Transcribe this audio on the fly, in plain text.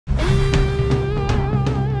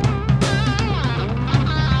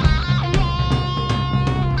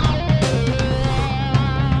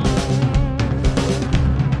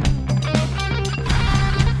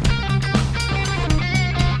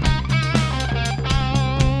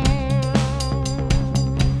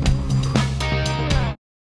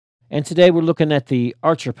And today we're looking at the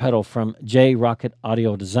Archer pedal from Rockett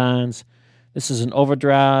Audio Designs. This is an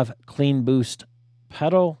overdrive clean boost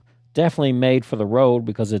pedal, definitely made for the road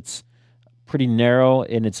because it's pretty narrow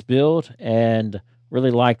in its build, and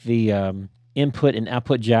really like the input and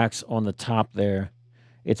output jacks on the top there.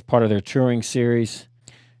 It's part of their touring series.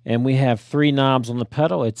 And we have 3 knobs on the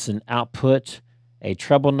pedal. It's an output, a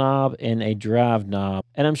treble knob, and a drive knob.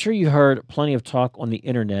 And I'm sure you heard plenty of talk on the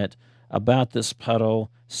internet about this pedal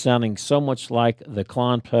sounding so much like the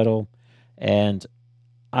Klon pedal. And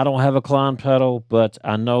I don't have a Klon pedal, but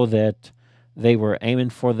I know that they were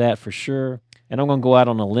aiming for that for sure. And I'm going to go out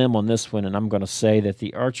on a limb on this one, and I'm going to say that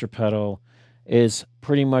the Archer pedal is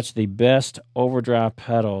pretty much the best overdrive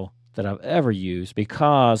pedal that I've ever used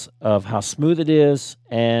because of how smooth it is,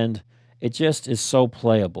 and it just is so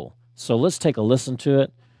playable. So let's take a listen to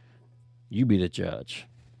it. You be the judge.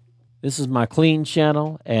 This is my clean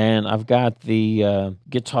channel, and I've got the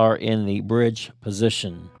guitar in the bridge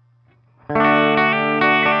position.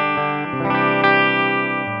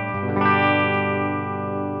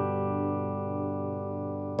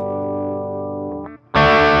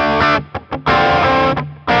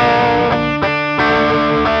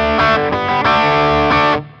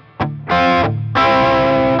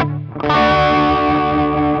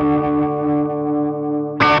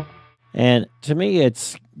 And to me,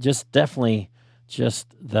 it's just definitely just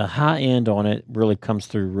the high end on it really comes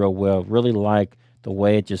through real well. Really like the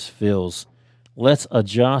way it just feels. Let's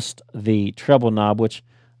adjust the treble knob, which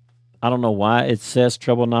I don't know why it says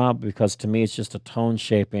treble knob, because to me it's just a tone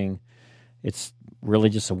shaping. It's really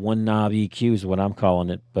just a one knob EQ is what I'm calling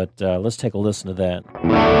it. But let's take a listen to that.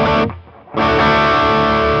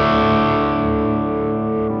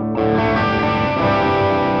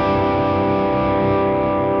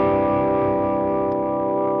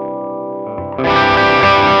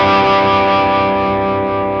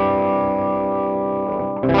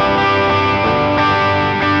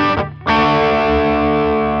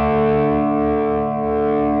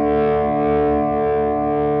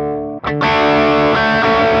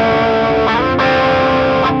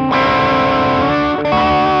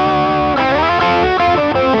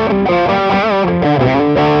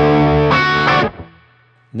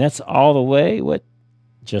 And that's all the way, what?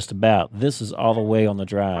 Just about. This is all the way on the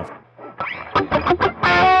drive.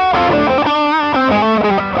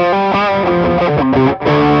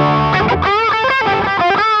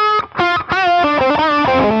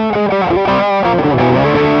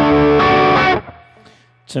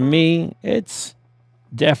 To me, it's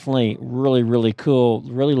definitely really, really cool.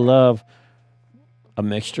 Really love a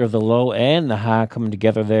mixture of the low and the high coming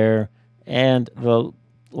together there, and the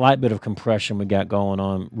light bit of compression we got going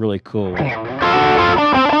on. Really cool.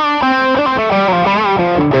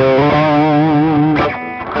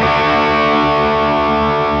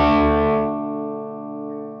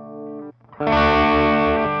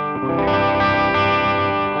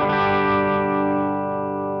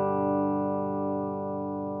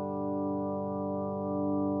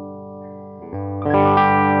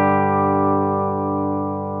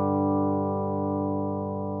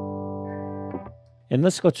 And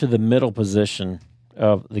let's go to the middle position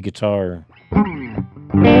of the guitar.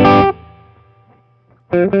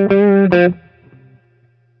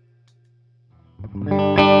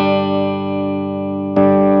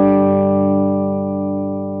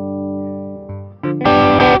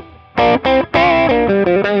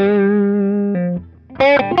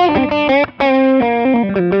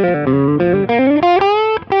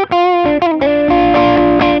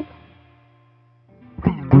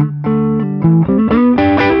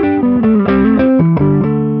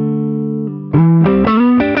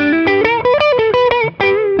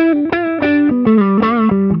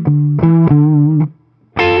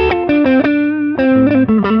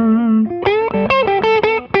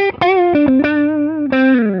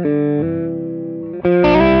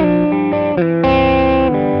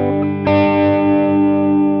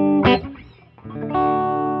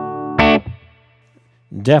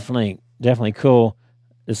 Definitely cool.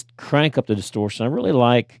 Just crank up the distortion. I really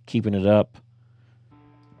like keeping it up.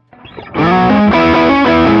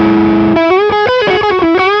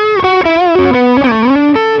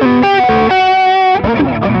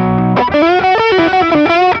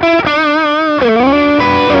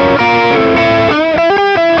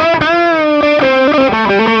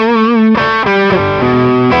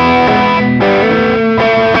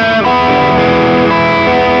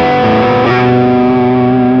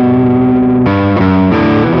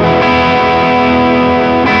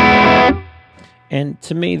 And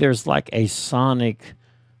to me, there's like a sonic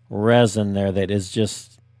resin there that is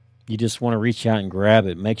just, you just want to reach out and grab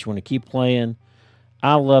it. Makes you want to keep playing.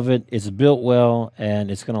 I love it. It's built well, and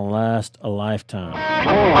it's going to last a lifetime.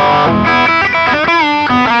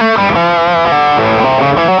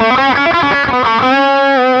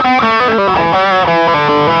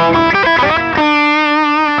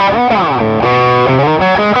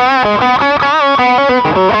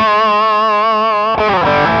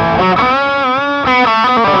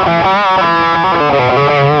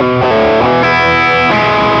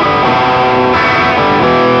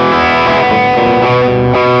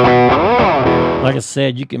 Like I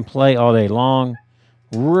said, you can play all day long.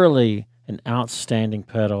 Really an outstanding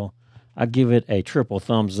pedal. I give it a triple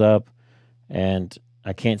thumbs up, and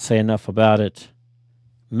I can't say enough about it.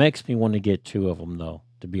 Makes me want to get 2 of them, though,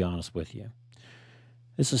 to be honest with you.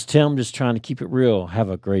 This is Tim, just trying to keep it real. Have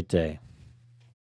a great day.